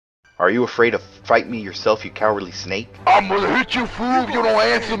Are you afraid to fight me yourself, you cowardly snake? I'm gonna hit you, fool, if you don't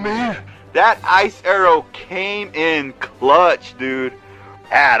answer me. That ice arrow came in clutch, dude.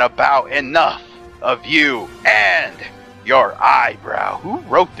 Had about enough of you and your eyebrow. Who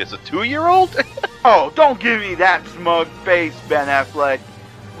wrote this, a 2-year-old? Oh, don't give me that smug face, Ben Affleck.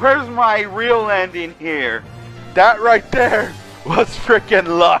 Where's my real ending here? That right there was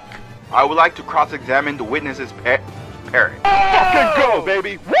frickin' luck. I would like to cross-examine the witness's parent. Fucking go,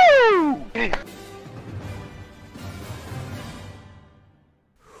 baby. Woo!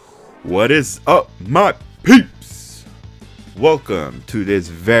 What is up, my peeps? Welcome to this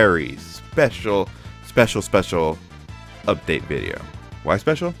very special update video. Why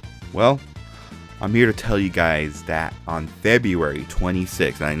special? Well, I'm here to tell you guys that on February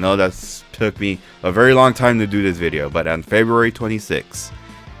 26th, and I know that's took me a very long time to do this video, but on February 26th,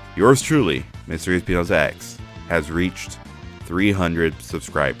 yours truly, MrESPNozaX, has reached 300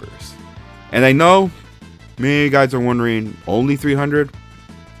 subscribers. And I know many of you guys are wondering, only 300?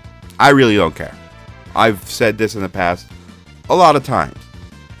 I really don't care. I've said this in the past a lot of times.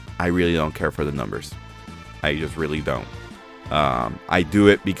 I really don't care for the numbers. I just really don't. I do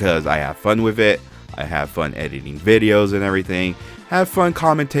it because I have fun with it. I have fun editing videos and everything. Have fun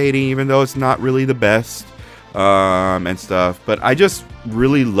commentating, even though it's not really the best and stuff. But I just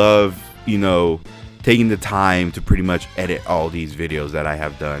really love, you know, taking the time to pretty much edit all these videos that I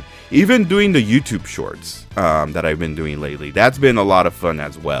have done. Even doing the YouTube shorts that I've been doing lately. That's been a lot of fun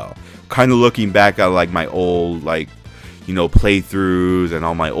as well. Kind of looking back at like my old, like, you know, playthroughs and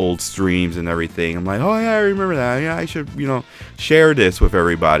all my old streams and everything. I'm like, oh yeah, I remember that. Yeah, I should, you know, share this with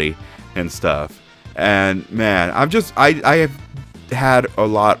everybody and stuff. And man, I have had a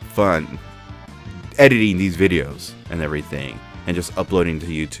lot of fun editing these videos and everything, and just uploading to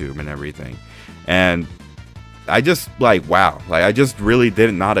YouTube and everything. And I just like, wow, like I just really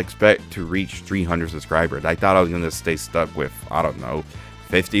did not expect to reach 300 subscribers. I thought I was gonna stay stuck with, I don't know,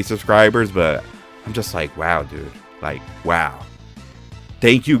 50 subscribers, but I'm just like, wow, dude, like, wow.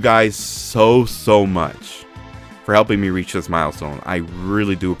 Thank you guys so much for helping me reach this milestone. I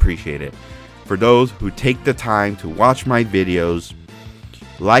really do appreciate it. For those who take the time to watch my videos,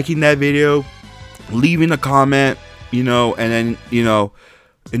 liking that video, leaving a comment, you know, and then, you know,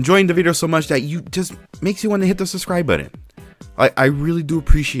 enjoying the video so much that you just makes you want to hit the subscribe button. I really do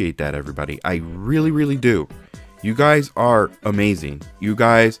appreciate that, everybody. I really do. You guys are amazing. You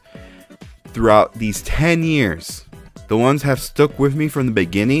guys, throughout these 10 years, the ones have stuck with me from the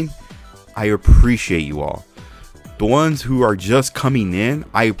beginning, I appreciate you all. The ones who are just coming in,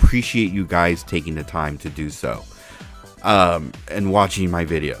 I appreciate you guys taking the time to do so. And watching my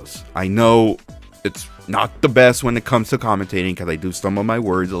videos. I know it's not the best when it comes to commentating because I do stumble my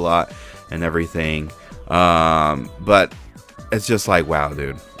words a lot and everything. But it's just like, wow,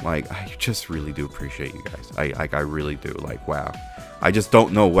 dude. Like, I just really do appreciate you guys. I really do. Like, wow. I just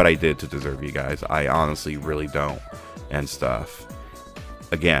don't know what I did to deserve you guys. I honestly really don't. And stuff.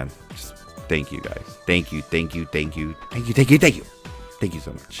 Again, just thank you guys. Thank you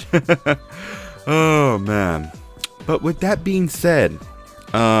so much. Oh, man. But with that being said,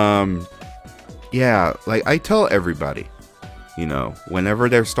 yeah, like I tell everybody, you know, whenever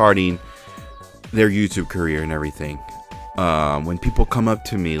they're starting their YouTube career and everything, when people come up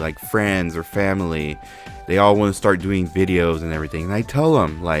to me, like friends or family, they all want to start doing videos and everything, and I tell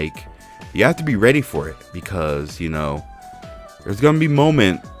them, like, you have to be ready for it, because, you know, there's gonna be a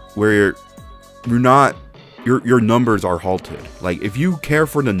moment where your numbers are halted. Like, if you care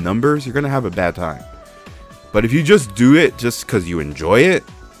for the numbers, you're gonna have a bad time. But if you just do it just because you enjoy it,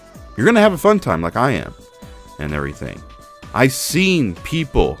 you're gonna have a fun time, like I am, and everything. I've seen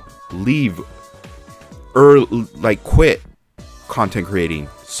people leave early, like quit content creating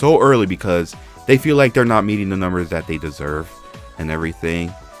so early because they feel like they're not meeting the numbers that they deserve and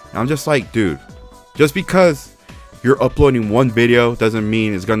everything. And I'm just like, dude, just because you're uploading one video doesn't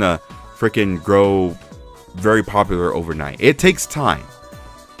mean it's gonna freaking grow very popular overnight. It takes time.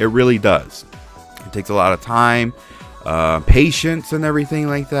 It really does. It takes a lot of time, patience and everything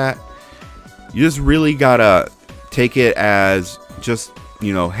like that. You just really gotta take it as just,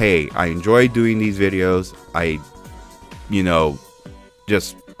 you know, hey, I enjoy doing these videos. I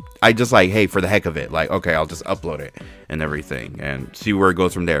just like, hey, for the heck of it, like, okay, I'll just upload it and everything and see where it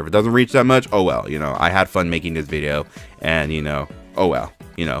goes from there. If it doesn't reach that much, oh well, you know, I had fun making this video, and, you know, oh well,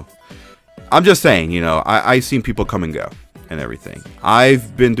 you know. I'm just saying, you know, I've seen people come and go and everything.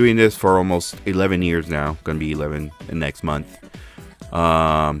 I've been doing this for almost 11 years now. Gonna be 11 in next month.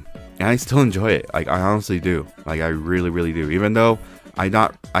 And I still enjoy it. Like, I honestly do. Like, I really do. Even though I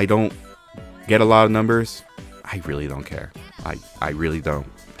don't get a lot of numbers, I really don't care. I really don't.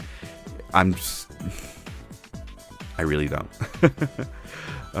 I really don't.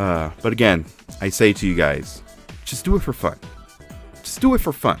 But again, I say to you guys, just do it for fun. Just do it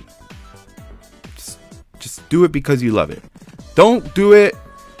for fun. Just do it because you love it. Don't do it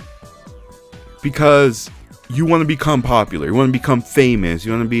because you want to become popular. You want to become famous.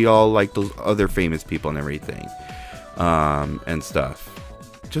 You want to be all like those other famous people and everything. And stuff.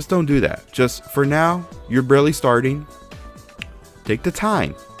 Just don't do that. Just for now, you're barely starting. Take the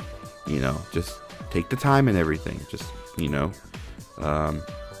time. You know, just take the time and everything. Just, you know.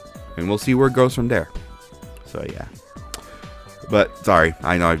 And we'll see where it goes from there. So, yeah. But, sorry.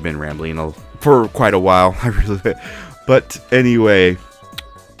 I know I've been rambling for quite a while. I really. But, anyway.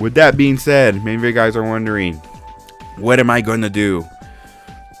 With that being said, many of you guys are wondering, what am I going to do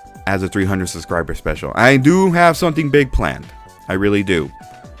as a 300 subscriber special? I do have something big planned. I really do.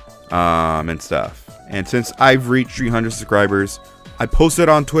 And stuff. And since I've reached 300 subscribers, I posted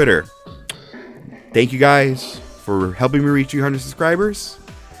on Twitter. Thank you guys for helping me reach 300 subscribers.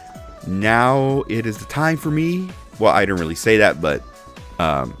 Now it is the time for me. Well, I didn't really say that, but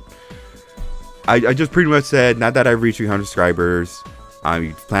I just pretty much said, now that I've reached 300 subscribers,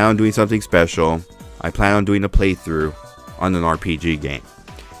 I plan on doing something special. I plan on doing a playthrough on an RPG game.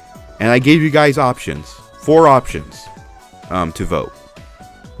 And I gave you guys options. 4 options to vote.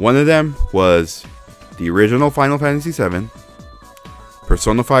 One of them was the original Final Fantasy VII,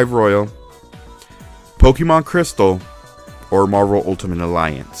 Persona 5 Royal, Pokemon Crystal, or Marvel Ultimate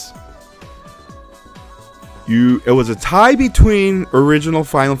Alliance. It was a tie between original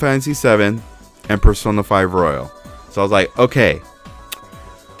Final Fantasy VII and Persona 5 Royal. So I was like, okay,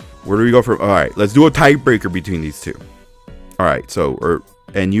 where do we go from? Alright, let's do a tiebreaker between these two. Alright, so,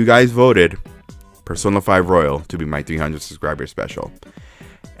 and you guys voted Persona 5 Royal to be my 300 subscriber special.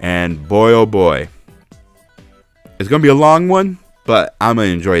 And boy, oh boy, it's going to be a long one, but I'm going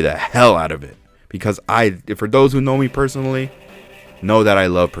to enjoy the hell out of it. Because for those who know me personally, know that I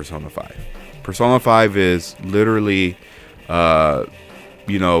love Persona 5. Persona 5 is literally,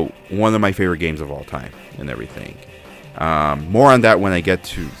 you know, one of my favorite games of all time and everything. More on that when I get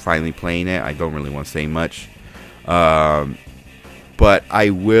to finally playing it. I don't really want to say much. But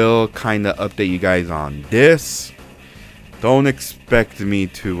I will kind of update you guys on this. Don't expect me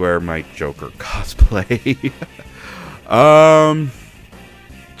to wear my Joker cosplay.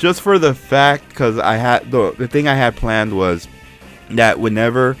 Just for the fact, because I had the thing I had planned was that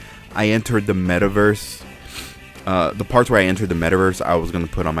whenever I entered the metaverse, the parts where I entered the metaverse, I was gonna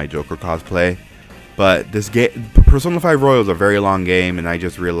put on my Joker cosplay. But this game, Persona 5 Royal, is a very long game, and I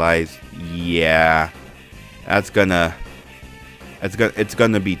just realized, yeah, it's gonna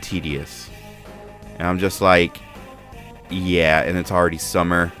be tedious. And I'm just like, yeah, and it's already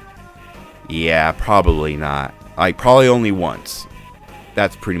summer. Yeah, probably not. Like, probably only once.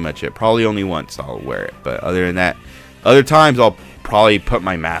 That's pretty much it. Probably only once I'll wear it. But other than that, other times I'll probably put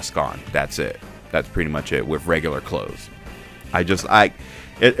my mask on. That's it. That's pretty much it with regular clothes.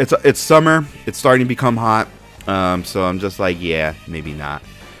 It's summer. It's starting to become hot. So I'm just like, yeah, maybe not.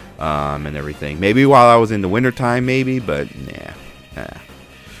 And everything. Maybe while I was in the wintertime, maybe, but nah.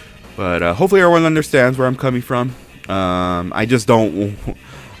 But hopefully everyone understands where I'm coming from. I just don't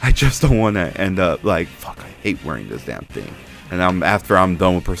want to end up like, fuck, I hate wearing this damn thing. And after I'm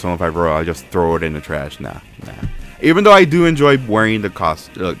done with Persona 5 Royal, I just throw it in the trash. Nah. Even though I do enjoy wearing the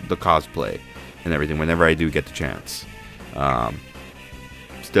cosplay and everything whenever I do get the chance.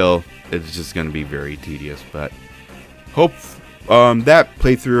 Still, it's just going to be very tedious. But hope that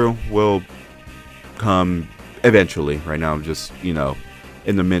playthrough will come eventually. Right now, I'm just, you know,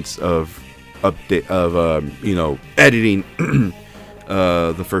 in the midst of you know, editing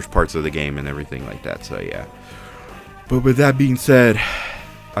the first parts of the game and everything like that. So yeah. But with that being said,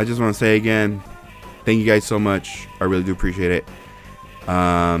 I just want to say again, thank you guys so much. I really do appreciate it.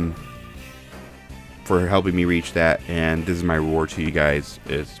 For helping me reach that, and this is my reward to you guys,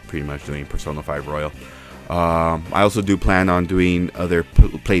 is pretty much doing Persona 5 Royal. I also do plan on doing other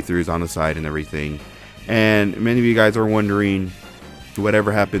playthroughs on the side and everything. And many of you guys are wondering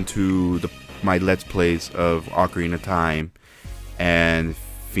whatever happened to my Let's Plays of Ocarina of Time and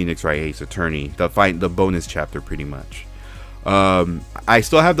Phoenix Wright Ace Attorney, the bonus chapter, pretty much. I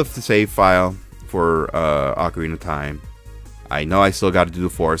still have the save file for Ocarina of Time. I know I still got to do the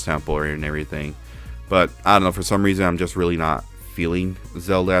Forest Temple and everything, but I don't know, for some reason I'm just really not feeling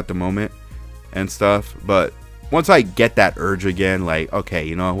Zelda at the moment and stuff. But once I get that urge again, like, okay,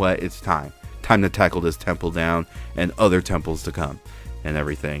 you know what, it's time to tackle this temple down and other temples to come and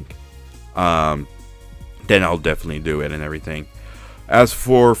everything, then I'll definitely do it and everything. As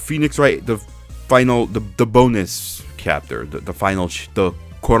for Phoenix Wright, the bonus chapter, the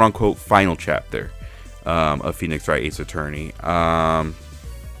quote-unquote final chapter of Phoenix Wright Ace Attorney.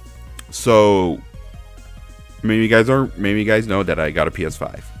 So maybe you guys know that I got a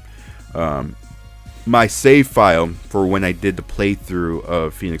PS5. My save file for when I did the playthrough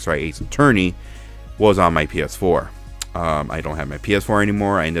of Phoenix Wright Ace Attorney was on my PS4. I don't have my PS4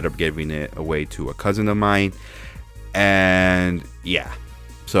 anymore. I ended up giving it away to a cousin of mine, and yeah,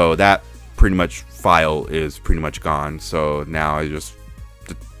 so that pretty much file is pretty much gone. So now I just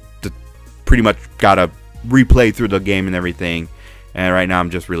pretty much gotta replay through the game and everything, and right now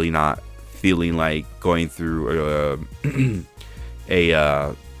I'm just really not feeling like going through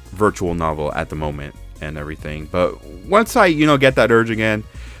a virtual novel at the moment and everything. But once I get that urge again,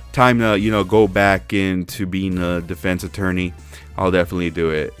 time to go back into being a defense attorney, I'll definitely do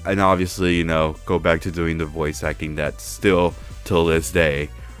it. And obviously go back to doing the voice acting that still till this day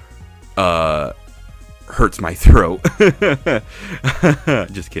hurts my throat.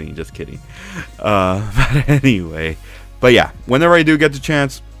 Just kidding. But anyway, but yeah, whenever I do get the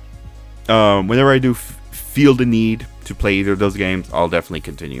chance, whenever I do feel the need to play either of those games, I'll definitely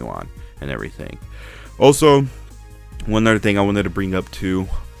continue on and everything. Also, one other thing I wanted to bring up too,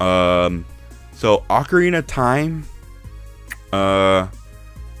 so Ocarina of Time, I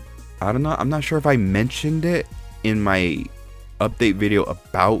don't know, I'm not sure if I mentioned it in my update video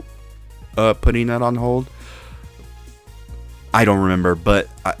about putting that on hold. I don't remember, but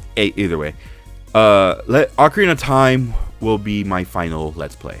either way, Ocarina of Time will be my final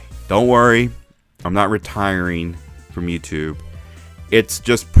Let's Play. Don't worry, I'm not retiring from YouTube. It's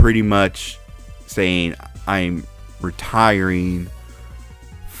just pretty much saying I'm retiring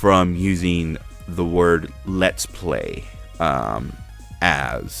from using the word Let's Play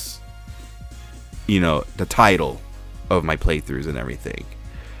as the title of my playthroughs and everything.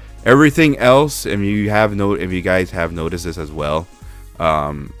 Everything else, if you guys have noticed this as well,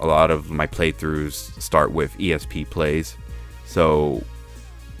 a lot of my playthroughs start with ESP plays. So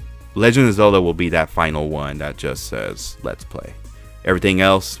Legend of Zelda will be that final one that just says Let's Play. Everything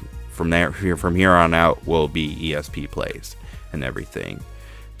else from here on out will be ESP plays and everything.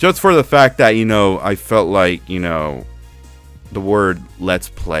 Just for the fact that I felt like the word Let's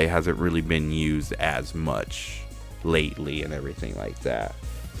Play hasn't really been used as much lately and everything like that.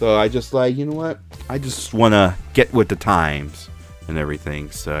 So I just like, you know what? I just want to get with the times and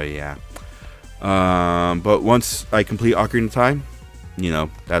everything. So yeah. But once I complete Ocarina of Time,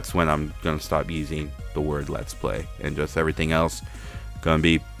 that's when I'm going to stop using the word Let's Play. And just everything else going to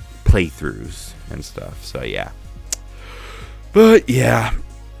be playthroughs and stuff. So yeah. But yeah.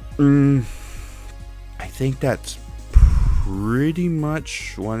 I think that's pretty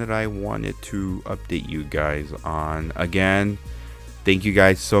much what I wanted to update you guys on. Again, thank you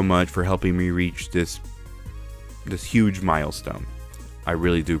guys so much for helping me reach this huge milestone. I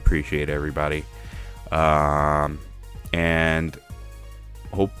really do appreciate everybody. And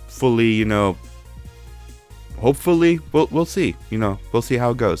hopefully, we'll see. We'll see how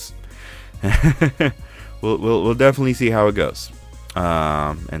it goes. we'll definitely see how it goes.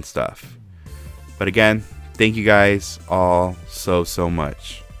 And stuff. But again, thank you guys all so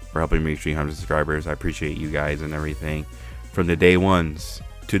much for helping me reach 300 subscribers. I appreciate you guys and everything, from the day ones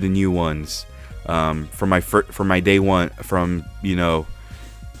to the new ones, from my day one, from the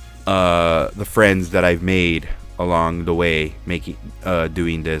friends that I've made along the way,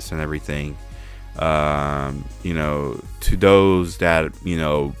 doing this and everything, to those that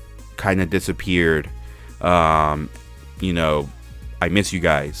kind of disappeared. I miss you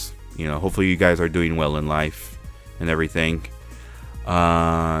guys. Hopefully you guys are doing well in life and everything.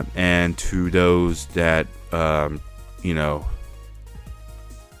 And to those that,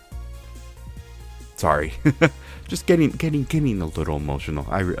 sorry, just getting a little emotional.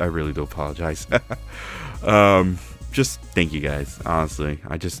 I really do apologize. Just thank you guys. Honestly,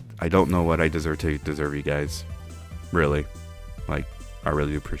 I don't know what I deserve to deserve you guys. Really, I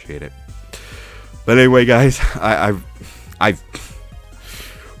really do appreciate it. But anyway, guys,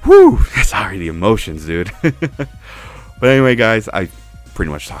 whew, sorry, the emotions, dude. But anyway, guys, I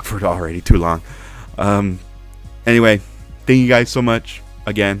pretty much talked for it already, too long. Anyway, thank you guys so much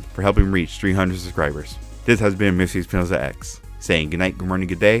again for helping me reach 300 subscribers. This has been MrESPNozaX saying good night, good morning,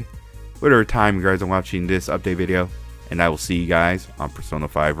 good day, whatever time you guys are watching this update video, and I will see you guys on Persona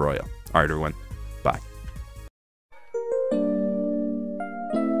 5 Royal. Alright, everyone.